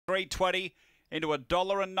$3.20 into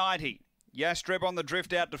 $1.90. Yastreb on the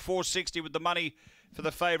drift out to $4.60 with the money for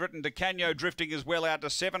the favourite, and DeCanio drifting as well out to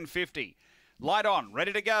 $7.50. Light on,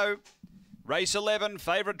 ready to go. Race 11,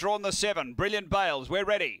 favourite drawn the 7. Brilliant Bales, we're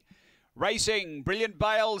ready. Racing, Brilliant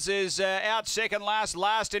Bales is out second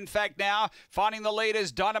last in fact now. Finding the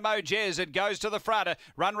leaders, Dynamo Jez, it goes to the front.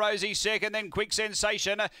 Run Rosie second, then Quick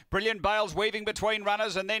Sensation. Brilliant Bales weaving between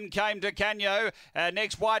runners, and then came DeCanio.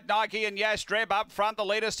 Next White Nike and Yastreb up front. The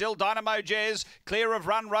leader still Dynamo Jez, clear of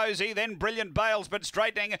Run Rosie, then Brilliant Bales, but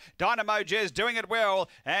straightening. Dynamo Jez doing it well,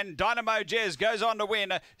 and Dynamo Jez goes on to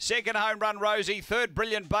win. Second home Run Rosie, third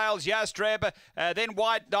Brilliant Bales, Yastreb, then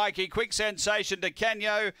White Nike, Quick Sensation,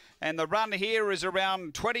 DeCanio, and the run here is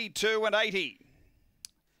around 22.80.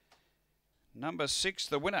 Number 6,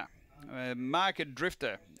 the winner. Market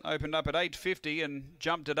Drifter opened up at $8.50 and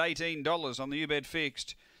jumped at $18 on the UBET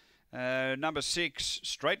fixed. Number 6,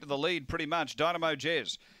 straight to the lead pretty much. Dynamo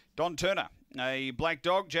Jez. Don Turner, a black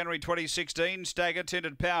dog, January 2016. Stagger,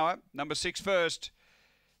 Tinted Power. Number 6 first.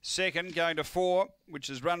 Second, going to 4, which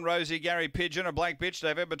is Run Rosie, Gary Pigeon, a black bitch,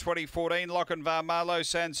 November 2014. Lochinvar, Marlowe,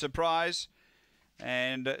 Sans Surprise.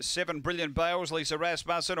 And 7, Brilliant Bales, Lisa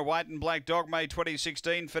Rasmussen, a white and black dog, May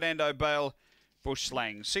 2016. Fernando Bale, Bush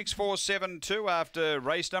Slang. 6-4-7-2 after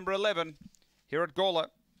race number 11 here at Gawler.